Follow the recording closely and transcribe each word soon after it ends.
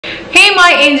Hey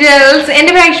my angels, I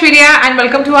am Aishwarya and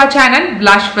welcome to our channel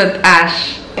Blush with Ash.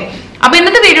 अब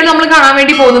इन्नते video നമ്മൾ കാണാൻ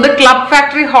വേണ്ടി പോകുന്നത് ക്ലബ്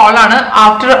ഫാക്ടറി ഹാൾ ആണ്.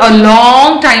 ആഫ്റ്റർ എ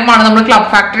ലോങ് ടൈം ആണ് നമ്മൾ ക്ലബ്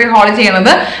ഫാക്ടറി ഹാൾ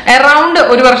ചെയ്യുന്നത്. അറൗണ്ട്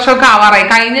ഒരു വർഷമൊക്കെ ആവാറായി.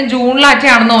 കഴിഞ്ഞ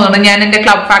ജൂണിലാണെന്ന് തോന്നുന്നു ഞാൻ എന്റെ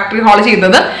ക്ലബ് ഫാക്ടറി ഹാൾ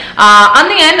ചെയ്തത്.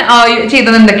 അന്ന് ഞാൻ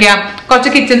ചെയ്തത് എന്തൊക്കെയാ, കുറച്ച്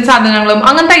കിച്ചൺ സാധനങ്ങളും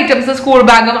അങ്ങനത്തെ ഐറ്റംസ്, സ്കൂൾ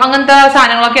ബാഗും അങ്ങനത്തെ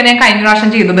സാധനങ്ങളൊക്കെ ഞാൻ കഴിഞ്ഞ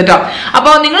പ്രാവശ്യം ചെയ്തത് കേട്ടോ. അപ്പൊ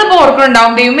നിങ്ങളിപ്പോ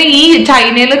ഓർക്കുന്നുണ്ടാവും, ദൈവമേ ഈ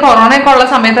ചൈനയിൽ കൊറോണ ഒക്കെ ഉള്ള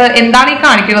സമയത്ത് എന്താണ് ഈ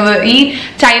കാണിക്കുന്നത്, ഈ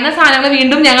ചൈന സാധനങ്ങൾ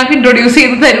വീണ്ടും ഞങ്ങൾക്ക് ഇൻട്രൊഡ്യൂസ്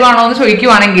ചെയ്ത് തരുവാണോ എന്ന്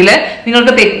ചോദിക്കുവാണെങ്കിൽ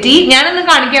നിങ്ങൾക്ക് തെറ്റി. ഞാനിന്ന്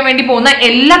കാണിക്കാൻ വേണ്ടി പോകുന്ന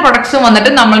എല്ലാ പ്രൊഡക്ട്സും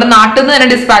വന്നിട്ട് നമ്മുടെ നാട്ടിൽ നിന്ന് തന്നെ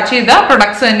ഡിസ്പാച്ച് ചെയ്ത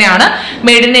പ്രൊഡക്ട്സ് തന്നെയാണ്,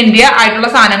 മെയ്ഡ് ഇൻ ഇന്ത്യ ആയിട്ടുള്ള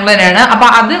സാധനങ്ങൾ തന്നെയാണ്. അപ്പൊ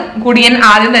അത് കൂടി ഞാൻ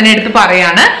ആദ്യം തന്നെ എടുത്ത്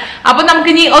പറയാണ്. അപ്പൊ നമുക്ക്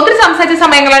ഇനി ഒത്തിരി സംസാരിച്ച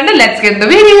സമയങ്ങളുണ്ട്. Let's get the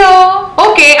video.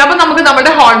 Okay, അപ്പൊ നമുക്ക്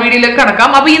നമ്മുടെ ഹോൾ വീഡിയോയിലേക്ക് കടക്കാം.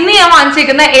 അപ്പൊ ഇന്ന് ഞാൻ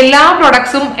വാങ്ങിച്ചേക്കുന്ന എല്ലാ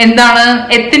പ്രൊഡക്ട്സും എന്താണ്,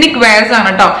 എത്നിക് വെയർസ്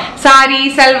ആണ് കേട്ടോ. സാരി,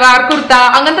 സൽവാർ, കുർത്ത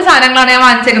അങ്ങനത്തെ സാധനങ്ങളാണ് ഞാൻ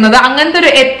വാങ്ങിച്ചേക്കുന്നത്. അങ്ങനത്തെ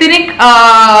ഒരു എത്നിക്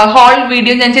ഹോൾ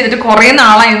വീഡിയോ ഞാൻ ചെയ്തിട്ട് കുറെ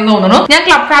നാളായി എന്ന് തോന്നുന്നു. ഞാൻ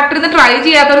ക്ലബ് ഫാക്ടറിന്ന് ട്രൈ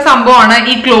ചെയ്യാത്ത ഒരു സംഭവമാണ്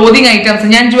ഈ ക്ലോതിങ് ഐറ്റംസ്.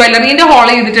 ഞാൻ ജ്വല്ലറിന്റെ ഹോൾ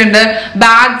ചെയ്തിട്ടുണ്ട്,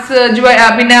 ബാഗ്സ്,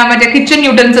 പിന്നെ മറ്റേ കിച്ചൺ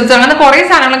യൂട്ടൻസിൽസ്, അങ്ങനെ കുറെ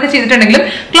സാധനങ്ങളൊക്കെ ചെയ്തിട്ടുണ്ടെങ്കിലും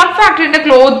ക്ലബ് ഫാക്ടറിന്റെ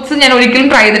ക്ലോത്ത്സ് ഞാൻ ഒരിക്കലും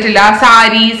ട്രൈ ചെയ്തിട്ടില്ല.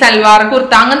 സാരി, സൽവാർ,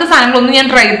 കുർത്ത അങ്ങനത്തെ സാധനങ്ങളൊന്നും ഞാൻ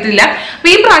ട്രൈ ചെയ്തിട്ടില്ല. അപ്പൊ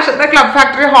ഈ പ്രാവശ്യത്തെ ക്ലബ്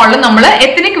ഫാക്ടറി ഹാളിൽ നമ്മൾ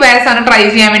എത്നിക് വെയർസ് ആണ് ട്രൈ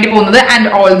ചെയ്യാൻ വേണ്ടി പോകുന്നത്. ആൻഡ്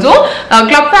ഓൾസോ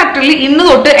ക്ലബ് ഫാക്ടറിയിൽ ഇന്ന്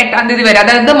തൊട്ട് 8ാം തീയതി വരെ,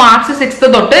 അതായത് മാർച്ച് 6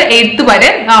 തൊട്ട് 8 വരെ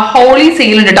ഹോളി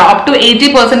സെയിൽ ഉണ്ട് കേട്ടോ. അപ് ടു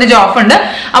 80% ഓഫ് ഉണ്ട്.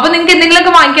 അപ്പൊ നിങ്ങൾക്ക്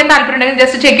എന്തെങ്കിലുമൊക്കെ വാങ്ങിക്കാൻ താല്പര്യം ഉണ്ടെങ്കിൽ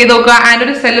ജസ്റ്റ് ചെക്ക് ചെയ്ത് നോക്കുക. ആൻഡ്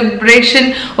ഒരു സെലിബ്രേഷൻ,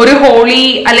 ഒരു ഹോളി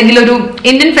അല്ലെങ്കിൽ ഒരു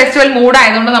ഇന്ത്യൻ ഫെസ്റ്റിവൽ മൂഡ്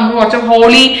ആയതുകൊണ്ട് നമുക്ക് കുറച്ച്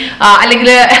ഹോളി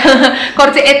അല്ലെങ്കിൽ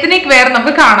കുറച്ച് എത്നിക് വെയർ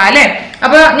നമുക്ക് കാണാം അല്ലെ.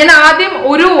 അപ്പൊ ഞാൻ ആദ്യം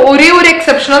ഒരേ ഒരു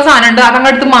എക്സെപ്ഷണൽ സാധനം ഉണ്ട്,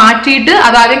 അതങ്ങടുത്ത് മാറ്റിയിട്ട്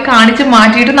അതാദ്യം കാണിച്ച്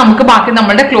മാറ്റിയിട്ട് നമുക്ക് ബാക്കി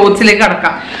നമ്മുടെ ക്ലോത്ത്സിലേക്ക്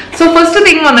കടക്കാം. സോ ഫസ്റ്റ്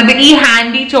തിങ് വന്നിട്ട് ഈ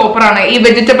ഹാൻഡി ചോപ്പർ ആണ്. ഈ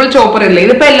വെജിറ്റബിൾ ചോപ്പർ ഇല്ലേ,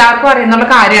 ഇതിപ്പോ എല്ലാവർക്കും അറിയുന്ന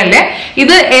കാര്യമല്ലേ.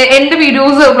 ഇത് എന്റെ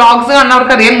വീഡിയോസ്, വ്ളോഗ്സ്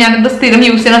കാണുന്നവർക്ക് അറിയാം, ഞാനിത് സ്ഥിരം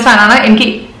യൂസ് ചെയ്യുന്ന സാധനമാണ്.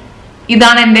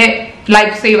 ഇതാണ് എന്റെ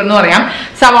ലൈഫ് സേവ് എന്ന് പറയാം.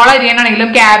 സവാള അരിയാനാണെങ്കിലും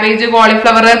ക്യാബേജ്,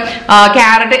 കോളിഫ്ലവർ,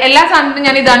 ക്യാരറ്റ് എല്ലാ സാധനത്തിനും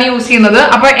ഞാൻ ഇതാണ് യൂസ് ചെയ്യുന്നത്.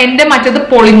 അപ്പൊ എന്റെ മറ്റത്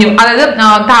പൊളിഞ്ഞു, അതായത്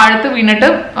താഴത്ത് വീണിട്ട്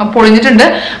പൊളിഞ്ഞിട്ടുണ്ട്.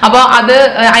 അപ്പൊ അത്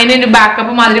അതിനൊരു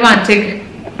ബാക്കപ്പ് മാതിരി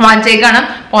വാങ്ങിച്ചേക്കാണ്.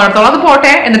 പോണത്തോളം അത്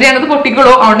പോട്ടെ, എന്നിട്ട് ഞാനത്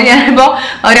പൊട്ടിക്കുള്ളൂ. അതുകൊണ്ട് ഞാനിപ്പോ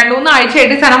 2-3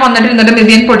 ആഴ്ചയായിട്ട് സാധനം വന്നിട്ട് ഇത്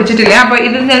ഞാൻ പൊടിച്ചിട്ടില്ല. അപ്പൊ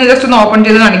ഇത് ഞാൻ ജസ്റ്റ് ഒന്ന് ഓപ്പൺ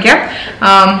ചെയ്ത് കാണിക്കാം.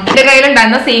 എന്റെ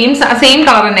കയ്യിലുണ്ടായിരുന്ന സെയിം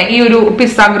കളർ തന്നെ, ഈ ഒരു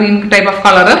പിസ്ത ഗ്രീൻ ടൈപ്പ് ഓഫ്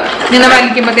കളർ. ഇങ്ങനെ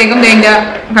വലിക്കുമ്പോഴത്തേക്കും ഇതിന്റെ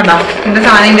കണ്ടോ, എന്റെ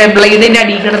സാധനം ബ്ലേഡിന്റെ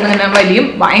അടി കിടന്ന് ഇങ്ങനെ വലിയും.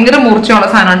 ഭയങ്കര മൂർച്ചയുള്ള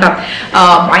സാധനം കേട്ടോ.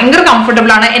 ഭയങ്കര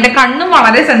കംഫർട്ടബിൾ ആണ്. എന്റെ കണ്ണും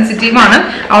വളരെ സെൻസിറ്റീവ് ആണ്.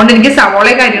 അതുകൊണ്ട് എനിക്ക്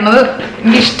സവോളയൊക്കെ അരിയണത്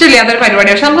എനിക്ക് ഇഷ്ടമില്ലാത്തൊരു പരിപാടി.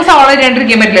 പക്ഷെ നമുക്ക് സവോള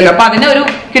അരിയാണ്ടിരിക്കാൻ പറ്റില്ലല്ലോ. അപ്പൊ അതിനൊരു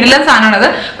കിടിലൻ സാധനമാണത്.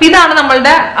 അപ്പൊ ഇതാണ്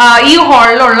നമ്മളുടെ ഈ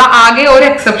ഹാളിലുള്ള ആകെ ഒരു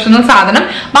എക്സെപ്ഷണൽ സാധനം.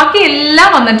 ബാക്കി എല്ലാം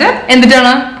വന്നിട്ട്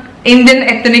എന്തിട്ടാണ്, ഇന്ത്യൻ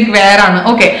എത്നിക് വെയർ ആണ്.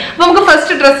 ഓക്കെ, അപ്പൊ നമുക്ക്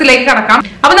ഫസ്റ്റ് ഡ്രസ്സിലേക്ക് കടക്കാം.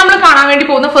 അപ്പൊ നമ്മൾ കാണാൻ വേണ്ടി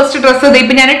പോകുന്ന ഫസ്റ്റ് ഡ്രസ്സ്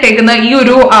ഇപ്പൊ ഞാൻ ഇട്ടേക്കുന്ന ഈ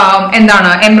ഒരു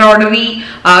എന്താണ്, എംബ്രോയിഡറി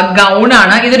ഗൗൺ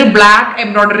ആണ്. ഇതൊരു ബ്ലാക്ക്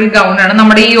എംബ്രോയിഡറി ഗൗൺ ആണ്.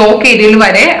 നമ്മുടെ ഈ യോക്ക് ഏരിയയിൽ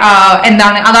വരെ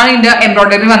അതാണ് ഇതിന്റെ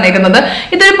എംബ്രോയിഡറി വന്നേക്കുന്നത്.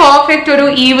 ഇതൊരു പെർഫെക്റ്റ് ഒരു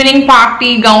ഈവനിങ് പാർട്ടി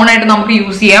ഗൗൺ ആയിട്ട് നമുക്ക്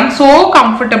യൂസ് ചെയ്യാം. സോ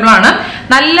കംഫർട്ടബിൾ ആണ്,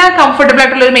 നല്ല കംഫർട്ടബിൾ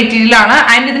ആയിട്ടുള്ള ഒരു മെറ്റീരിയൽ ആണ്.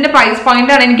 ആൻഡ് ഇതിന്റെ പ്രൈസ്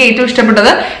പോയിന്റ് ആണ് എനിക്ക് ഏറ്റവും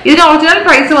ഇഷ്ടപ്പെട്ടത്. ഇതിന്റെ ഒറിജിനൽ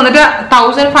പ്രൈസ് വന്നിട്ട്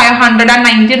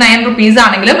 1599 റുപ്പീസ്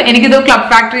ആണെങ്കിലും എനിക്കിത് ക്ലബ്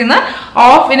ഫാക്ടറിയിൽ നിന്ന്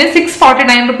ഓഫിന്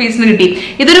 649 റുപ്പീസിന് കിട്ടി.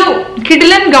 ഇതൊരു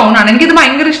കിഡിലൻ ഗൗൺ ആണ്, എനിക്കിത്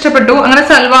ഭയങ്കര ഇഷ്ടപ്പെട്ടു. അങ്ങനെ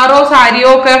സൽവാറോ സാരിയോ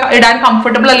ഒക്കെ ഇടാൻ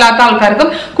കംഫർട്ടബിൾ അല്ലാത്ത ആൾക്കാർക്കും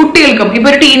കുട്ടികൾക്കും, ഇപ്പൊ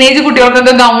ഒരു ടീനേജ്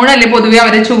കുട്ടികൾക്കൊക്കെ ഗൗൺ അല്ലേ പൊതുവെ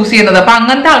അവരെ ചൂസ് ചെയ്യുന്നത്. അപ്പൊ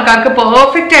അങ്ങനത്തെ ആൾക്കാർക്ക്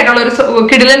പെർഫെക്റ്റ് ആയിട്ടുള്ള ഒരു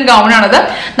കിഡിലൻ ഗൗൺ ആണത്.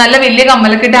 നല്ല വലിയ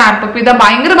കമ്മലൊക്കെ ഇട്ട് ആപ്പ് ചെയ്താൽ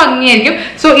ഭയങ്കര ഭംഗിയായിരിക്കും.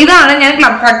 സോ ഇതാണ് ഞാൻ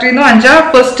ക്ലബ് ഫാക്ടറിയിൽ നിന്ന് വാങ്ങിച്ച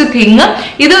ഫസ്റ്റ് തിങ്.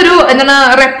 ഇതൊരു എന്താണ്,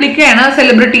 റെപ്ലിക്കയാണ്,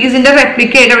 സെലിബ്രിറ്റീസിന്റെ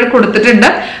റെപ്ലിക്ക ആയിട്ട് അവർ കൊടുത്തിട്ടുണ്ട്.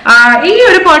 ഈ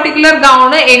ഒരു പെർട്ടിക്കുലർ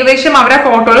ഗൗൺ ഏകദേശം അവരെ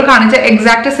ഫോട്ടോയിൽ കാണിച്ച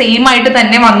എക്സാക്ട് സെയിം ആയിട്ട്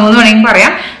തന്നെ വന്നു എന്ന് വേണമെങ്കിൽ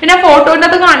പറയാം. പിന്നെ ഫോട്ടോന്റെ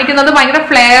അത് കാണിക്കുന്നത് ഭയങ്കര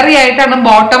ഫ്ലെയറി ആയിട്ടാണ്,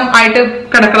 ബോട്ടം ആയിട്ട്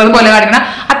കിടക്കുന്നത് പോലെ കാണിക്കണം.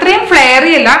 അത്രയും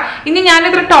ഫ്ലെയറി അല്ല. ഇനി ഞാൻ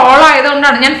ഇത്ര ടോൾ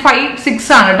ആയതുകൊണ്ടാണ്, ഞാൻ 5'6"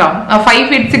 ആണ് കേട്ടോ, 5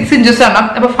 feet 6 inches ആണ്.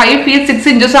 അപ്പൊ 5 feet 6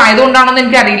 inches ആയതുകൊണ്ടാണോന്ന്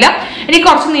എനിക്കറിയില്ല, എനിക്ക്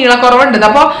കുറച്ച് നീളക്കുറവുണ്ട്.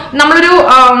 അപ്പൊ നമ്മളൊരു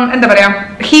എന്താ പറയാ,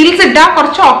 ഹീൽസ് ഇട്ടാൽ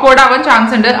കുറച്ച് ഓക്വേർഡ് ആവാൻ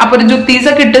ചാൻസ് ഉണ്ട്. അപ്പൊ ഒരു ജുത്തീസ്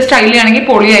ഒക്കെ ഇട്ട് സ്റ്റൈൽ ചെയ്യുകയാണെങ്കിൽ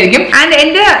പൊളിയായിരിക്കും. ആൻഡ്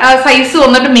എന്റെ സൈസ്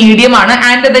വന്നിട്ട് മീഡിയം ആണ്.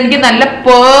 ആൻഡ് അതെനിക്ക് നല്ല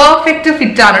പെർഫെക്റ്റ്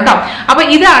ഫിറ്റ് ആണ് കേട്ടോ. അപ്പൊ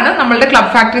ഇതാണ് നമ്മളുടെ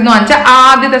ക്ലബ് ഫാക്ടറിയിൽ നിന്ന് വാങ്ങിച്ച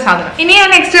ആദ്യത്തെ സാധനം. ഇനി ഞാൻ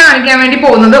നെക്സ്റ്റ് കാണിക്കാൻ വേണ്ടി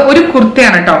പോകുന്നത് ഒരു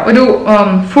കുർത്തയാണ് കേട്ടോ, ഒരു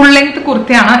ഫുൾ ലെങ്ത്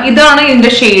കുർത്തയാണ്. ഇതാണ്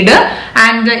ഇതിന്റെ ഷെയ്ഡ്.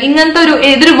 ആൻഡ് ഇങ്ങനത്തെ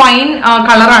ഇതൊരു വൈൻ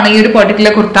കളറാണ് ഈ ഒരു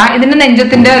പെർട്ടിക്കുലർ കുർത്ത. ഇതിന്റെ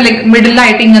നെഞ്ചത്തിന്റെ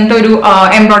മിഡിലായിട്ട് ഇങ്ങനത്തെ ഒരു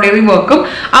എംബ്രോയിഡറി വർക്കും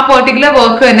ആ പെർട്ടിക്കുലർ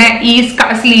വർക്ക് തന്നെ ഈ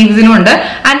സ്ലീവ്സിനും ഉണ്ട്.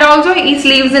 ആൻഡ് ഓൾസോ ഈ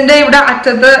സ്ലീവ്സിന്റെ ഇവിടെ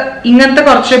അറ്റത്ത് ഇങ്ങനത്തെ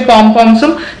കുറച്ച്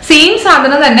പോംപോംസും സെയിം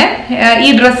സാധനം തന്നെ ഈ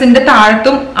ഡ്രസ്സിന്റെ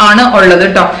താഴത്തും ആണ് ഉള്ളത്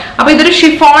കേട്ടോ. അപ്പൊ ഇതൊരു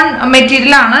ഷിഫോൺ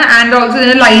മെറ്റീരിയൽ ആണ്. ആൻഡ് ഓൾസോ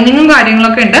ഇതിന് ലൈനിങ്ങും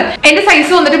കാര്യങ്ങളൊക്കെ ഉണ്ട്. എന്റെ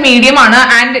സൈസ് വന്നിട്ട് മീഡിയം ആണ്.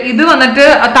 ആൻഡ് ഇത് വന്നിട്ട്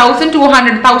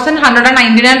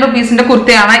 1199 റുപ്പീസിന്റെ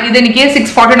കുർത്തയാണ്. ഇത് എനിക്ക്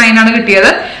 649 ആണ്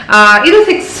കിട്ടിയത്. ഇത്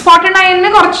 649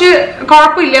 കുറച്ച്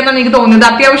കുഴപ്പമില്ല എന്നാണ് എനിക്ക് തോന്നിയത്.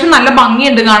 അത്യാവശ്യം നല്ല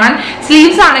ഭംഗിയുണ്ട് കാണാൻ.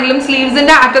 സ്ലീവ്സ് ആണെങ്കിലും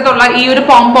സ്ലീവ്സിന്റെ അറ്റത്തുള്ള ഈ ഒരു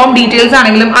പോം ഡീറ്റെയിൽസ്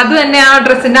ആണെങ്കിലും അത് തന്നെ ആ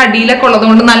ഡ്രസ്സിന്റെ അടിയിലൊക്കെ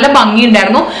ഉള്ളതുകൊണ്ട് നല്ല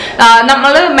ഭംഗിയുണ്ടായിരുന്നു.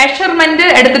 നമ്മൾ മെഷർമെന്റ്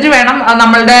എടുത്തിട്ട് വേണം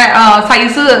നമ്മളുടെ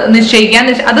സൈസ് നിശ്ചയിക്കാൻ.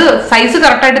 അത് സൈസ്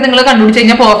കറക്റ്റ് ആയിട്ട് നിങ്ങൾ കണ്ടുപിടിച്ച്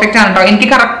കഴിഞ്ഞാൽ പെർഫെക്റ്റ് ആണ് കേട്ടോ. എനിക്ക്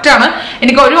കറക്റ്റ് ആണ്,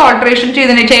 എനിക്ക് ഒരു ഓൾട്ടറേഷൻ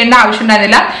ചെയ്യേണ്ട ആവശ്യം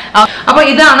ഉണ്ടായിരുന്നില്ല. അപ്പൊ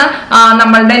ഇതാണ്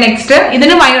നമ്മളുടെ നെക്സ്റ്റ്.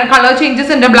 ഇതിന് കളർ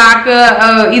ചേഞ്ചസ് ഉണ്ട്. ബ്ലാക്ക്,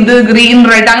 ഇത് ഗ്രീൻ,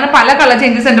 റെഡ്, അങ്ങനെ പല കളർ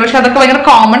ചേഞ്ചസ് ഉണ്ട്. പക്ഷെ അതൊക്കെ ഭയങ്കര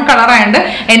കോമൺ കളർ ആയതുകൊണ്ട്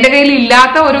എന്റെ കയ്യിൽ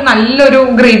ഇല്ലാത്ത ഒരു നല്ലൊരു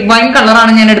ഗ്രേപ്പ് വൈൻ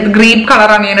കളറാണ് ഞാൻ എടുത്തത്. ഗ്രേപ്പ്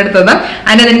കളറാണ് ഞാൻ എടുത്തത്.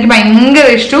 ആൻഡ് ഇതെനിക്ക് ഭയങ്കര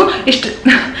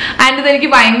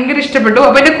ഇഷ്ടപ്പെട്ടു.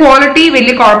 അപ്പൊ ഇതിന്റെ ക്വാളിറ്റി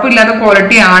വലിയ കുഴപ്പമില്ലാത്ത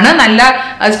ക്വാളിറ്റിയാണ്. നല്ല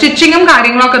സ്റ്റിച്ചിങ്ങും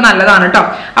കാര്യങ്ങളും ഒക്കെ നല്ലതാണ് കേട്ടോ.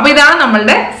 അപ്പൊ ഇതാണ്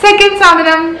നമ്മളുടെ സെക്കൻഡ്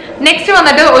സാധനം. നെക്സ്റ്റ്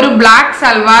വന്നിട്ട് ഒരു ബ്ലാക്ക്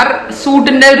സൽവാർ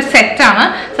സൂട്ടിന്റെ ഒരു സെറ്റ് ആണ്.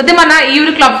 സത്യം പറഞ്ഞാൽ ഈ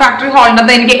ഒരു ക്ലബ് ഫാക്ടറി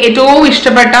ഹാളിന്റെ എനിക്ക് ഏറ്റവും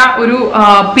ഇഷ്ടപ്പെട്ട ഒരു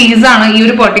പീസാണ് ഈ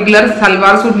ഒരു പെർട്ടിക്കുലർ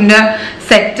സൽവാർ സൂട്ടിന്റെ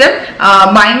സെറ്റ്.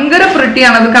 ഭയങ്കര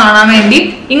പ്രിട്ടിയാണ് അത് കാണാൻ വേണ്ടി.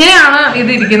 ഇങ്ങനെയാണ് ഇത്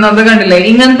ഇരിക്കുന്നത്, കണ്ടില്ലേ?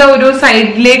 ഇങ്ങനത്തെ ഒരു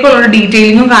സൈഡിലേക്കുള്ള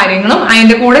ഡീറ്റെയിലിങ്ങും കാര്യങ്ങളും,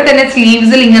 അതിന്റെ കൂടെ തന്നെ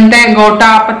സ്ലീവ്സിൽ ഇങ്ങനത്തെ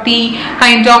ഗോട്ടാപ്പത്തി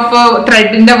കൈൻഡ് ഓഫ്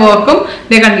ത്രെഡിന്റെ വർക്കും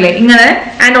ഇത് കണ്ടില്ലേ ഇങ്ങനെ.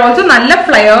 ആൻഡ് ഓൾസോ നല്ല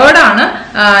ഫ്ലെയർഡ് ആണ്.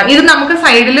 ഇത് നമുക്ക്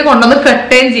സൈഡിൽ കൊണ്ടുവന്ന്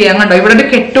കെട്ടുകയും ചെയ്യാം കണ്ടോ. ഇവിടെ ഒരു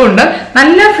കെട്ടുണ്ട്,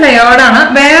 നല്ല ഫ്ലെയർഡ് ആണ്.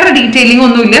 വേറെ ഡീറ്റെയിലിംഗ്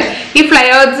ഒന്നുമില്ല. ഈ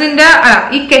ഫ്ലെയേഴ്സിന്റെ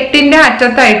ഈ കെട്ടിന്റെ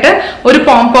അറ്റത്തായിട്ട് ഒരു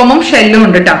പോംപോമും ഷെല്ലും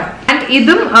ഉണ്ട് കേട്ടോ. ആൻഡ്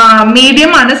ഇതും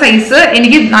മീഡിയം ആണ് സൈസ്.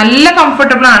 എനിക്ക് നല്ല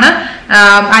കംഫർട്ടബിൾ ആണ്.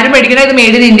 ആരും പേടിക്കണ, ഇത്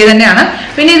മെയ്ഡ് ഇൻ ഇന്ത്യ തന്നെയാണ്.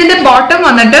 പിന്നെ ഇതിന്റെ ബോട്ടം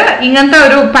വന്നിട്ട് ഇങ്ങനത്തെ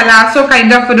ഒരു പലാസോ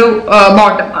കൈൻഡ് ഓഫ് ഒരു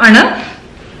ബോട്ടം ആണ്.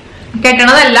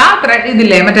 കെട്ടണതല്ല,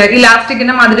 ഇതില്ലേ മറ്റേ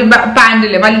ഇലാസ്റ്റിക്കിന്റെ മാതിരി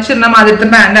പാന്റില്ലേ, വലിച്ചിരുന്ന മാതിരത്തെ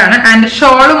പാന്റാണ്. ആൻഡ്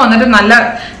ഷോളും വന്നിട്ട് നല്ല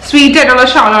സ്വീറ്റ് ആയിട്ടുള്ള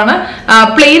ഷോളാണ്.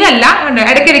 പ്ലെയിൻ അല്ല,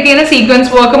 ഇടയ്ക്കിടയ്ക്ക് ഇങ്ങനെ സീക്വൻസ്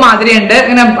വർക്ക് മാതിരി ഉണ്ട്.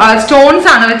 ഇങ്ങനെ സ്റ്റോൺസ്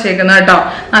ആണ് വെച്ചേക്കുന്നത് കേട്ടോ.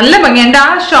 നല്ല ഭംഗിയുണ്ട്. ആ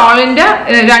ഷോളിന്റെ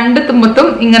രണ്ട് തുമ്പത്തും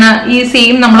ഇങ്ങനെ ഈ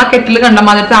സെയിം നമ്മളെ കെട്ടിൽ കണ്ട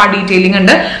മാതിരത്തെ ആ ഡീറ്റെയിലിംഗ്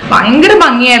ഉണ്ട്. ഭയങ്കര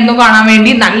ഭംഗിയായിരുന്നു കാണാൻ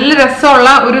വേണ്ടി. നല്ല രസമുള്ള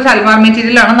ഒരു സൽവാർ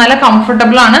മെറ്റീരിയൽ ആണ്. നല്ല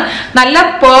കംഫർട്ടബിൾ ആണ്. നല്ല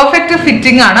പെർഫെക്റ്റ്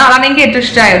ഫിറ്റിംഗ് ആണ്. അതാണ് എനിക്ക് ഏറ്റവും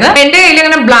ഇഷ്ടമായത്. എന്റെ കയ്യിൽ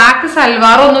അങ്ങനെ ബ്ലാക്ക്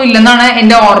സൽവാർ ഒന്നും ഇല്ലെന്നാണ്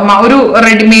എന്റെ ഓർമ്മ. ഒരു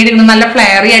റെഡിമെയ്ഡ് നല്ല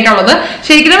ഫ്ലെയറി ആയിട്ടുള്ളത്.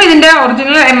 ശരിക്കും ഇതിന്റെ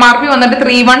ഒറിജിനൽ MRP വന്നിട്ട്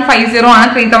 3150 ആണ്,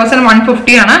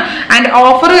 3150 ആണ്. ആൻഡ്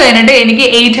ഓഫർ കഴിഞ്ഞിട്ട് എനിക്ക്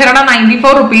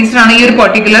 894 റുപ്പീസിനാണ് ഈ ഒരു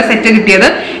പെർട്ടിക്കുലർ സെറ്റ് കിട്ടിയത്.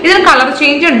 ഇതിന് കളർ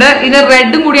ചേഞ്ച് ഉണ്ട്. ഇത്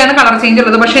റെഡും കൂടിയാണ് കളർ ചേഞ്ച്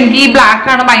ഉള്ളത്. പക്ഷെ എനിക്ക് ഈ ബ്ലാക്ക്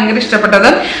ആണ് ഭയങ്കര ഇഷ്ടപ്പെട്ടത്.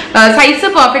 സൈസ്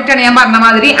പെർഫെക്റ്റ് ആണ് ഞാൻ പറഞ്ഞ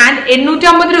മാതിരി. ആൻഡ്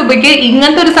 850 രൂപയ്ക്ക്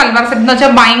ഇങ്ങനത്തെ ഒരു സൽവാർ സെറ്റ് എന്ന്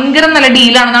വെച്ചാൽ ഭയങ്കര നല്ല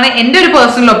ഡീലാണെന്നാണ് എന്റെ ഒരു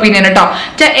പേഴ്സണൽ ഒപ്പീനിയൻ കേട്ടോ.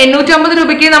 850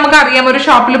 രൂപയ്ക്ക് നമുക്ക് അറിയാം ഒരു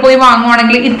ഷോപ്പിൽ പോയി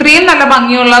വാങ്ങുവാണെങ്കിൽ ഇത്രയും നല്ല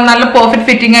ഭംഗിയുള്ള നല്ല പെർഫെക്റ്റ്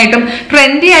ഫിറ്റിംഗ് ആയിട്ടും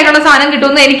ട്രെൻഡി ആയിട്ടുള്ള സാധനം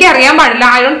കിട്ടുമെന്ന് എനിക്ക് അറിയാൻ പാടില്ല.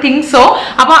 I don't think so.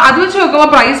 അപ്പൊ അത് വെച്ച് നോക്കുമ്പോൾ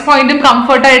പ്രൈസ് പോയിന്റും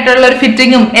കംഫർട്ട് ആയിട്ടുള്ള ഒരു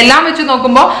ഫിറ്റിംഗും എല്ലാം വെച്ച്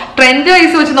നോക്കുമ്പോൾ, ട്രെൻഡ്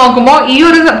വൈസ് വെച്ച് നോക്കുമ്പോൾ ഈ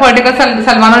ഒരു പെർട്ടിക്കുലർ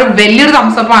സൽവാർ ഒരു വലിയൊരു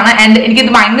തംസപ്പ് ആണ്. ആൻഡ് എനിക്ക്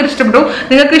ഇത് ഭയങ്കര ഇഷ്ടപ്പെട്ടു.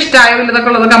 നിങ്ങൾക്ക് ഇഷ്ടമായോ ഇതൊക്കെ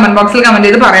ഉള്ളത് കമന്റ് ബോക്സിൽ കമന്റ്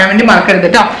ചെയ്ത് പറയാൻ വേണ്ടി മറക്കരുത്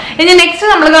കേട്ടോ. ഇനി നെക്സ്റ്റ്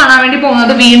നമ്മൾ കാണാൻ വേണ്ടി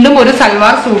പോകുന്നത് വീണ്ടും ഒരു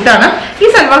സൽവാർ സൂട്ടാണ്. ഈ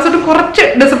സൽവാർ സൂട്ട് കുറച്ച്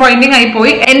ഡിസപ്പോയിന്റിംഗ് ആയി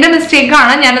പോയി. എന്റെ മിസ്റ്റേക്ക്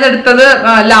ആണ്. ഞാനത് എടുത്തത്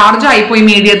ലാർജ് ആയിപ്പോയി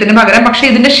മീഡിയത്തിന് പകരം. പക്ഷെ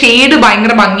ഇതിന്റെ ഷെയ്ഡ്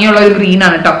ഭയങ്കര ഭംഗിയുള്ള ഒരു ഗ്രീൻ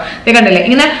ആണ് കേട്ടോ. ഇത് കണ്ടില്ലേ,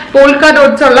 ഇങ്ങനെ പോൾക്ക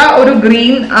ഡോട്ട്സ് ഉള്ള ഒരു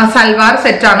ഗ്രീൻ സൽവാർ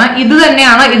സെറ്റ് ആണ്. ഇത്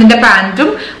തന്നെയാണ് ഇതിന്റെ പാന്റും.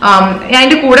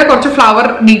 അതിന്റെ കൂടെ കുറച്ച് ഫ്ലവർ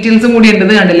ഡീറ്റെയിൽസും കൂടി ഉണ്ട്.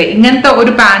 കണ്ടില്ലേ, ഇങ്ങനത്തെ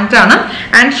ഒരു പാന്റ് ആണ്.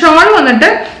 ആൻഡ് ഷോൾ വന്നിട്ട്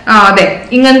അതെ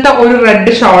ഇങ്ങനത്തെ ഒരു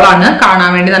റെഡ് ഷോളാണ് കാണാൻ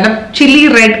വേണ്ടി. നല്ല ചില്ലി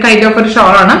റെഡ് കൈൻഡ് ഓഫ് ഒരു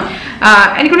ഷോളാണ്.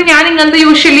 എനിക്കൊരു ഞാൻ ഇങ്ങനത്തെ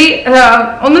യൂഷ്വലി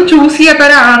ഒന്നും ചൂസ് ചെയ്യാത്ത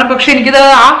ഒരാളാണ്. പക്ഷെ എനിക്കിത്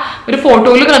ആ ഒരു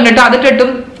ഫോട്ടോയിൽ കണ്ടിട്ട്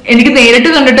അതിട്ടും എനിക്ക് നേരിട്ട്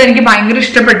കണ്ടിട്ട് എനിക്ക് ഭയങ്കര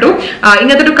ഇഷ്ടപ്പെട്ടു.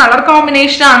 ഇങ്ങനത്തെ ഒരു കളർ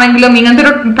കോമ്പിനേഷൻ ആണെങ്കിലും ഇങ്ങനത്തെ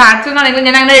ഒരു പാറ്റേൺ ആണെങ്കിലും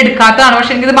ഞാൻ അങ്ങനെ എടുക്കാത്തതാണ്.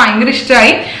 പക്ഷെ എനിക്കിത് ഭയങ്കര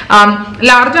ഇഷ്ടമായി.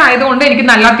 ലാർജ് ആയതുകൊണ്ട് എനിക്ക്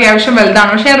നല്ല അത്യാവശ്യം വലുതാണ്.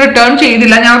 പക്ഷെ ഞാൻ റിട്ടേൺ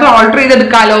ചെയ്തില്ല. ഞാൻ അത് ഓൾട്ടർ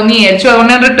ചെയ്തെടുക്കാമല്ലോ എന്ന് വിചാരിച്ചു.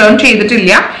 അതുകൊണ്ട് ഞാൻ റിട്ടേൺ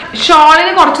ചെയ്തിട്ടില്ല.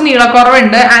 ഷോളിന് കുറച്ച്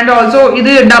നീളക്കുറവുണ്ട്. ആൻഡ് ഓൾസോ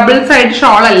ഇത് ഡബിൾ സൈഡ്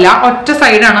ഷോൾ അല്ല, ഒറ്റ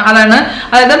സൈഡാണ്.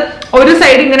 അതായത് ഒരു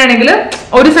സൈഡ് ഇങ്ങനെ ആണെങ്കിൽ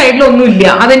ഒരു സൈഡിൽ ഒന്നും ഇല്ല.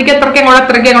 അതെനിക്ക് അത്രയ്ക്ക്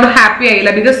അങ്ങോട്ട് ഹാപ്പി ആയില്ല.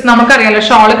 ബിക്കോസ് നമുക്കറിയാലോ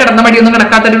ഷോള് കിടന്ന മടിയൊന്നും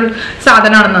കിടക്കാത്തൊരു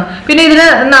സാധനമാണെന്ന്. പിന്നെ ഇതിന്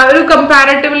ഒരു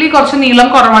കമ്പാരിറ്റീവ്ലി കുറച്ച് നീളം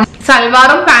കുറവാണ്.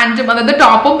 സൽവാറും പാന്റും, അതായത്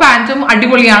ടോപ്പും പാന്റും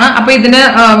അടിപൊളിയാണ്. അപ്പൊ ഇതിന്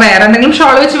വേറെ എന്തെങ്കിലും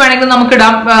ഷോൾ വെച്ച് വേണമെങ്കിൽ നമുക്ക്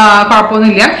ഇടാം,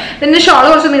 കുഴപ്പമൊന്നുമില്ല. ഇതിന്റെ ഷോൾ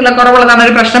കുറച്ച് നീളക്കുറവുള്ളതാണ്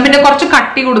ഒരു പ്രശ്നം. പിന്നെ കുറച്ച്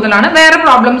കട്ടി കൂടുതലാണ്. വേറെ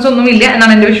പ്രോബ്ലംസ് ഒന്നും ഇല്ല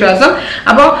എന്നാണ് എന്റെ വിശ്വാസം.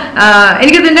 അപ്പോൾ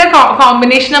എനിക്കിതിന്റെ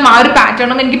കോമ്പിനേഷനും ആ ഒരു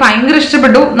പാറ്റേണും എനിക്ക് ഭയങ്കര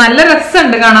ഇഷ്ടപ്പെട്ടു. നല്ല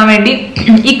രസമുണ്ട് കാണാൻ വേണ്ടി.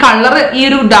 ഈ കളർ, ഈ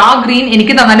ഒരു ഡാർക്ക് ഗ്രീൻ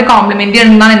എനിക്ക് നന്നായിട്ട് കോംപ്ലിമെന്റ്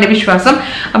ചെയ്യണമെന്നാണ് എന്റെ വിശ്വാസം.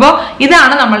 അപ്പോൾ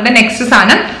ഇതാണ് നമ്മളുടെ നെക്സ്റ്റ്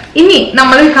സാധനം. ഇനി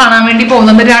നമ്മൾ കാണാൻ വേണ്ടി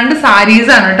പോകുന്നത് 2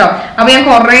 സാരീസ് ആണ് കേട്ടോ. അപ്പൊ ഞാൻ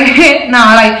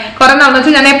കുറെ നാളെന്ന്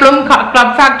വെച്ചാൽ ഞാൻ എപ്പോഴും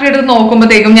ക്ലബ് ഫാക്ടറി എടുത്ത്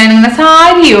നോക്കുമ്പോഴത്തേക്കും ഞാൻ ഇങ്ങനെ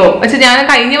സാരിയോ പക്ഷെ ഞാൻ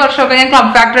കഴിഞ്ഞ വർഷമൊക്കെ ഞാൻ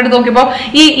ക്ലബ് ഫാക്ടറി എടുത്ത് നോക്കിയപ്പോൾ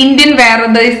ഈ ഇന്ത്യൻ വെയർ,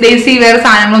 ദേശീയ വെയർ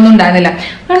സാധനങ്ങളൊന്നും ഉണ്ടായിരുന്നില്ല.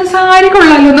 സാരി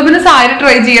കൊള്ളാലോ, പിന്നെ സാരി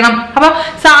ട്രൈ ചെയ്യണം. അപ്പൊ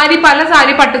സാരി, പല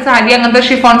സാരി, പട്ട് സാരി, അങ്ങനത്തെ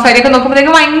ഷിഫോൺ സാരി ഒക്കെ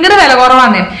നോക്കുമ്പോഴത്തേക്ക് ഭയങ്കര വില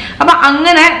കുറവാണ്. അപ്പൊ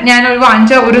അങ്ങനെ ഞാൻ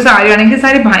വാങ്ങിച്ച ഒരു സാരിയാണ്. എനിക്ക്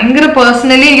സാരി ഭയങ്കര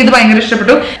പേഴ്സണലി എനിക്കിത് ഭയങ്കര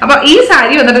ഇഷ്ടപ്പെട്ടു. അപ്പൊ ഈ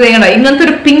സാരി വന്നിട്ട് ഇങ്ങനത്തെ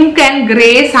ഒരു പിങ്ക് ആൻഡ്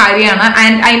ഗ്രേ സാരിയാണ്.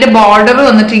 ആൻഡ് അതിന്റെ ബോർഡർ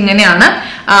വന്നിട്ട് ഇങ്ങനെയാണ്.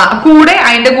 കൂടെ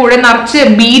അതിന്റെ കൂടെ നിറച്ച്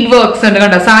ബീഡ് വർക്ക്സ് ഉണ്ട്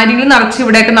കണ്ടോ. സാരിയിൽ നിറച്ച്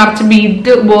ഇവിടെയൊക്കെ നിറച്ച്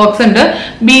ബീഡ് വർക്ക്സ് ഉണ്ട്.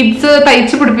 ബീഡ്സ്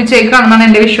തയ്ച്ച് പിടിപ്പിച്ചേക്കാണെന്നാണ്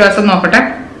എന്റെ വിശ്വാസം. നോക്കട്ടെ.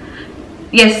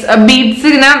 യെസ്, ബീഡ്സ്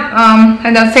ഇങ്ങനെ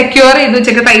എന്താ സെക്യൂർ ചെയ്ത്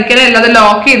വെച്ചൊക്കെ തയ്ക്കണേ, അല്ലാതെ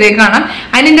ലോക്ക് ചെയ്തേക്കാണ്.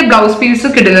 അതിന്റെ ബ്ലൗസ് പീസ്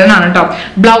കിടിലനാണ് കേട്ടോ.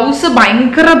 ബ്ലൗസ്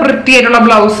ഭയങ്കര വൃത്തിയായിട്ടുള്ള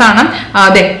ബ്ലൗസ് ആണ്.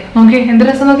 അതെ, നോക്കി എന്ത്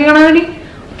രസം നോക്കി കാണാൻ വേണ്ടി.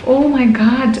 ഓ മൈ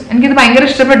ഗാഡ്, എനിക്കിത് ഭയങ്കര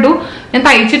ഇഷ്ടപ്പെട്ടു. ഞാൻ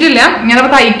തയ്ച്ചിട്ടില്ല, ഞാനപ്പോ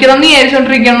തയ്ക്കണം എന്ന്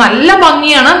വിചാരിച്ചോണ്ടിരിക്കുകയാണ്. നല്ല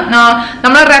ഭംഗിയാണ്.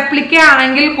 നമ്മൾ റെപ്ലിക്ക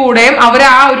ആണെങ്കിൽ കൂടെ അവർ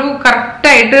ആ ഒരു കറക്റ്റ്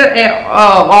ആയിട്ട്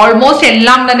ഓൾമോസ്റ്റ്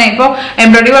എല്ലാം തന്നെ, ഇപ്പൊ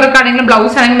എംബ്രോയിഡറി വർക്ക് ആണെങ്കിലും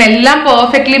ബ്ലൗസ് ആണെങ്കിലും എല്ലാം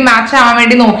പെർഫെക്റ്റ്ലി മാച്ച് ആവാൻ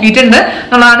വേണ്ടി നോക്കിയിട്ടുണ്ട്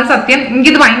എന്നുള്ളതാണ് സത്യം.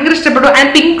 എനിക്കിത് ഭയങ്കര ഇഷ്ടപ്പെട്ടു.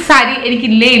 ആൻഡ് പിങ്ക് സാരി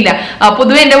എനിക്കില്ലേ ഇല്ല.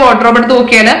 പൊതുവെ എന്റെ വാർഡ്രോബ് എടുത്ത്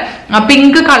നോക്കിയാല്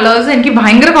പിങ്ക് കളേഴ്സ് എനിക്ക്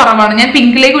ഭയങ്കര കുറവാണ്. ഞാൻ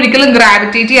പിങ്കിലേക്ക് ഒരിക്കലും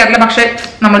ഗ്രാവിറ്റേറ്റ് ചെയ്യാറില്ല, പക്ഷെ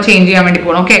നമ്മൾ ചേഞ്ച് ചെയ്യാൻ വേണ്ടി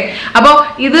പോകണം. ഓക്കെ, അപ്പൊ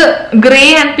ഇത് ഗ്രേ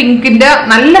ആൻഡ് പിങ്കിന്റെ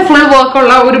നല്ല ഫുൾ വർക്ക്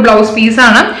ഉള്ള ഒരു ബ്ലൗസ്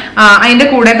പീസാണ്. അതിന്റെ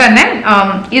കൂടെ തന്നെ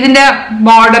ഇതിന്റെ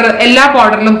ബോർഡർ, എല്ലാ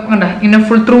ബോർഡറിലും ഉണ്ട് ഇങ്ങനെ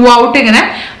ഫുൾ ത്രൂ ഔട്ട് ഇങ്ങനെ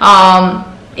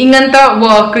ഇങ്ങനത്തെ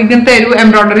വർക്ക്, ഇങ്ങനത്തെ ഒരു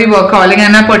എംബ്രോയിഡറി വർക്കോ അല്ലെങ്കിൽ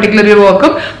അങ്ങനെ പെർട്ടിക്കുലർ ഒരു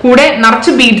വർക്കും കൂടെ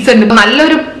നിറച്ച് ബീഡ്സ് ഉണ്ട്.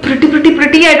 നല്ലൊരു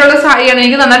പ്രിട്ടി ആയിട്ടുള്ള സാരിയാണ്.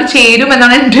 എനിക്ക് നന്നായിട്ട് ചേരും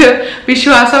എന്നാണ് എന്റെ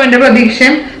വിശ്വാസം, എന്റെ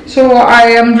പ്രതീക്ഷയും. So I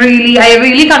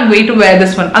really can't wait to wear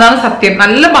this one. അതാണ് സത്യം.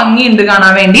 നല്ല ഭംഗിയുണ്ട്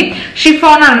കാണാൻ വേണ്ടി.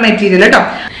 ഷിഫോൺ ആണ് മെറ്റീരിയൽ കേട്ടോ.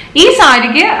 ഈ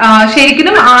സാരിക്ക് ശരിക്കും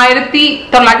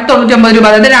 1999 രൂപ,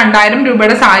 അതായത് 2000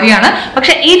 രൂപയുടെ സാരിയാണ്.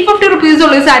 പക്ഷെ 850 റുപ്പീസ്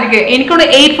ഉള്ള ഈ സാരിക്ക് എനിക്കൊണ്ട്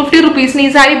 850 റുപ്പീസിന് ഈ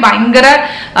സാരി ഭയങ്കര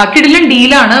കിടിലൻ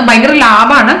ഡീലാണ്, ഭയങ്കര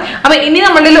ലാഭമാണ്. അപ്പൊ ഇനി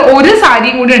നമ്മളുടെ ഒരു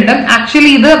സാരിയും കൂടി ഉണ്ട്.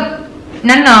 ആക്ച്വലി ഇത്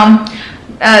ഞാൻ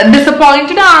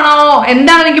ഡിസപ്പോയിന്റഡ് ആണോ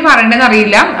എന്താണ് എനിക്ക് പറയേണ്ടതെന്ന്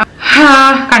അറിയില്ല.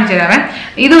 കാണിച്ചു തരാമേ.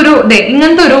 ഇതൊരു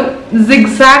ഇങ്ങനത്തെ ഒരു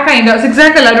സിഗ്സാക്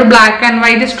അല്ല, ഒരു black and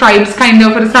white stripes kind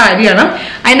of ഒരു സാരിയാണ്.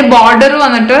 അതിന്റെ ബോർഡർ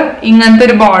വന്നിട്ട് ഇങ്ങനത്തെ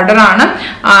ഒരു ബോർഡർ ആണ്.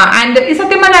 ആൻഡ് ഈ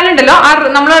സത്യം പറഞ്ഞാലുണ്ടല്ലോ,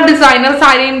 നമ്മളെ ഡിസൈനർ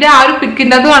സാരീന്റെ ആ ഒരു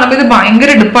പിക്കിന്റെ അത് കാണുമ്പോൾ ഇത്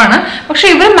ഭയങ്കര എടുപ്പാണ്. പക്ഷെ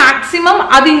ഇവർ മാക്സിമം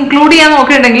അത് ഇൻക്ലൂഡ് ചെയ്യാൻ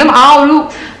നോക്കിയിട്ടുണ്ടെങ്കിലും ആ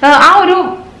ഒരു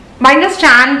ഭയങ്കര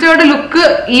സ്റ്റാൻഡേർഡ് ലുക്ക്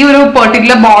ഈ ഒരു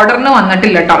പെർട്ടിക്കുലർ ബോർഡറിന്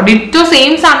വന്നിട്ടില്ല കേട്ടോ. ഡിറ്റോ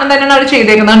സെയിം സാധനം തന്നെയാണ് അവർ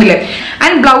ചെയ്തേക്കുന്നുണ്ടല്ലേ.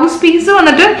 ആൻഡ് ബ്ലൗസ് പീസ്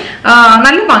വന്നിട്ട്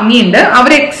നല്ല ഭംഗിയുണ്ട്.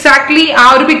 അവർ എക്സാക്ട്ലി ആ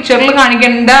ഒരു പിക്ചറിൽ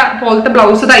കാണിക്കേണ്ട പോലത്തെ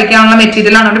ബ്ലൗസ് തയ്ക്കാനുള്ള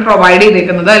മെറ്റീരിയൽ ആണ് അവർ പ്രൊവൈഡ്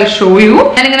ചെയ്തേക്കുന്നത്. I show you.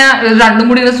 ഞാനിങ്ങനെ രണ്ടും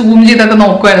കൂടി ഇങ്ങനെ സൂം ചെയ്തൊക്കെ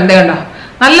നോക്കുവായിരുന്നു. കണ്ടോ,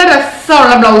 നല്ല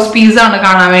രസമുള്ള ബ്ലൗസ് പീസ് ആണ്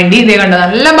കാണാൻ വേണ്ടി. ഇതേ കണ്ടത്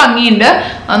നല്ല ഭംഗിയുണ്ട്.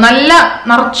 നല്ല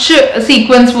നിറച്ച്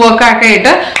സീക്വൻസ് വർക്ക് ഒക്കെ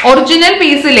ആയിട്ട് ഒറിജിനൽ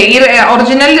പീസില്ലേ, ഈ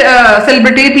ഒറിജിനൽ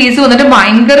സെലിബ്രിറ്റി പീസ് വന്നിട്ട്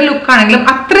ഭയങ്കര ലുക്ക് ആണെങ്കിലും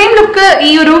അത്രയും ലുക്ക്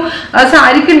ഈ ഒരു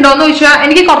സാരിക്ക് ഉണ്ടോന്ന് ചോദിച്ചാൽ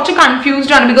എനിക്ക് കുറച്ച്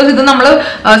കൺഫ്യൂസ്ഡ് ആണ്. ബിക്കോസ് ഇത് നമ്മൾ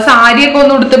സാരിയൊക്കെ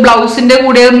ഒന്ന് എടുത്ത് ബ്ലൗസിന്റെ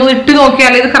കൂടെ ഒന്ന് ഇട്ട്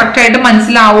നോക്കിയാൽ ഇത് കറക്റ്റ് ആയിട്ട്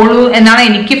മനസ്സിലാവുള്ളൂ എന്നാണ്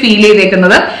എനിക്ക് ഫീൽ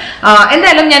ചെയ്തേക്കുന്നത്.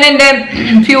 എന്തായാലും ഞാൻ എന്റെ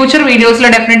ഫ്യൂച്ചർ വീഡിയോസിൽ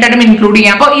ഡെഫിനറ്റ് ആയിട്ടും ഇൻക്ലൂഡ്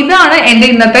ചെയ്യാം. അപ്പൊ ഇതാണ് എന്റെ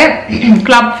ഇന്നത്തെ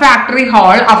club factory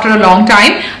hall after A long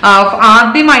time.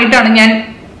 ആദ്യമായിട്ടാണ് ഞാൻ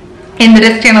എന്ത്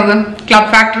ടെസ്റ്റ് ചെയ്യണത്, ക്ലബ്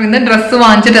ഫാക്ടറിന്ന് ഡ്രസ്സ്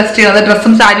വാങ്ങിച്ച് ടെസ്റ്റ് ചെയ്യണത്.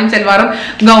 ഡ്രസ്സും സാരിയും സൽവാറും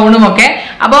ഗൗണും ഒക്കെ.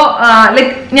 അപ്പോ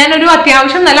ലൈക് ഞാനൊരു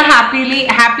അത്യാവശ്യം നല്ല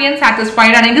ഹാപ്പി ആൻഡ്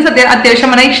സാറ്റിസ്ഫൈഡ് ആണ്. എനിക്ക്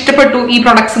അത്യാവശ്യം വളരെ ഇഷ്ടപ്പെട്ടു ഈ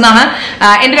പ്രൊഡക്ട്സ് എന്നാണ്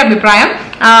എന്റെ ഒരു അഭിപ്രായം.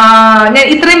 ഞാൻ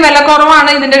ഇത്രയും വില കുറവാണ്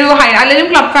ഇതിന്റെ ഒരു അല്ലെങ്കിൽ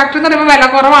ക്ലബ് ഫാക്ടറി എന്ന് പറയുമ്പോൾ വില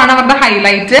കുറവാണ് അവരുടെ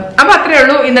ഹൈലൈറ്റ്. അപ്പൊ അത്രേ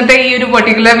ഉള്ളൂ ഇന്നത്തെ ഈ ഒരു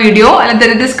പെർട്ടിക്കുലർ വീഡിയോ,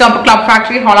 അല്ലെങ്കിൽ club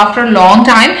factory whole after long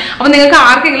time. അപ്പൊ നിങ്ങൾക്ക്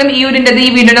ആർക്കെങ്കിലും ഈ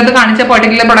വീഡിയോയുടെ കാണിച്ച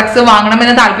പെർട്ടിക്കുലർ പ്രൊഡക്ട്സ്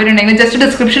വാങ്ങണമെന്ന് താല്പര്യം ഉണ്ടെങ്കിൽ ജസ്റ്റ്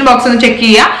ഡിസ്ക്രിപ്ഷൻ ബോക്സ് ഒന്ന് ചെക്ക്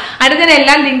ചെയ്യുക. അതിന് ഞാൻ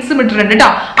എല്ലാ ലിങ്ക്സും ഇട്ടിട്ടുണ്ട് കേട്ടോ.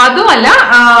 അതുമല്ല,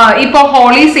 ഇപ്പൊ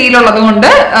ഹോളി സെയിൽ ഉള്ളത് കൊണ്ട്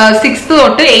 6th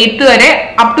തൊട്ട് 8th വരെ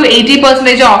അപ് ടു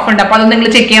 80% ഓഫ് ഉണ്ട്. അപ്പൊ അത് നിങ്ങൾ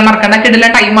ചെക്ക് ചെയ്യാൻ മറക്കണ്ട, കിടില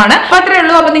ടൈമാണ്. അപ്പൊ അത്രേ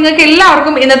ഉള്ളൂ. അപ്പൊ നിങ്ങൾക്ക്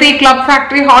എല്ലാവർക്കും ഇന്നത്തെ ഈ ക്ലബ്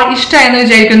ഫാക്ടറി ഹാൾ ഇഷ്ടമായെന്ന്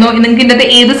വിചാരിക്കുന്നു. നിങ്ങൾക്ക് ഇന്നത്തെ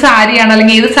ഏത് സാരിയാണ്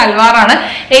അല്ലെങ്കിൽ ഏത് സൽവാറാണ്,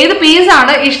 ഏത്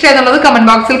പീസാണ് ഇഷ്ടം എന്നുള്ളത് കമന്റ്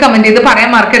ബോക്സിൽ കമന്റ് ചെയ്ത് പറയാൻ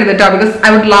മറക്കരുത് കേട്ടോ. Because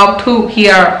I would love to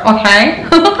here. Okay,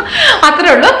 അത്രേ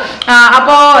ഉള്ളൂ.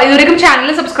 അപ്പോ ഇതുവരെയും ചാനൽ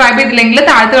സബ്സ്ക്രൈബ് ചെയ്തില്ലെങ്കിൽ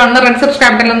താഴത്ത് കാണുന്ന റെഡ്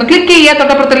സബ്സ്ക്രൈബ് ബട്ടൺ ഒന്ന് ക്ലിക്ക് ചെയ്യുക.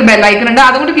 തൊട്ടപ്പുറത്തിൽ ബെൽ ഐക്കൺ ഉണ്ട്,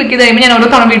 അതുകൊണ്ട് ക്ലിക്ക് ചെയ്ത് കഴിയുമ്പോൾ ഞാൻ ഓരോ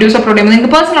തവണ വീഡിയോസ് അപ്ലോഡ് ചെയ്യുമ്പോൾ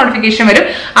നിങ്ങൾക്ക് പേഴ്സണൽ നോട്ടിഫിക്കേഷൻ വരും.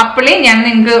 അപ്പോഴേ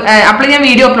ഞാൻ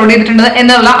വീഡിയോ അപ്ലോഡ് ചെയ്തിട്ടുണ്ട്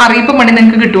എന്നുള്ള അറിയിപ്പ് വേണ്ടി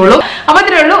നിങ്ങൾക്ക് കിട്ടുള്ളൂ. അപ്പൊ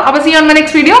അത്രേ ഉള്ളൂ. അപ്പൊ see on my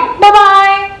next video. Bye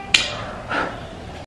bye.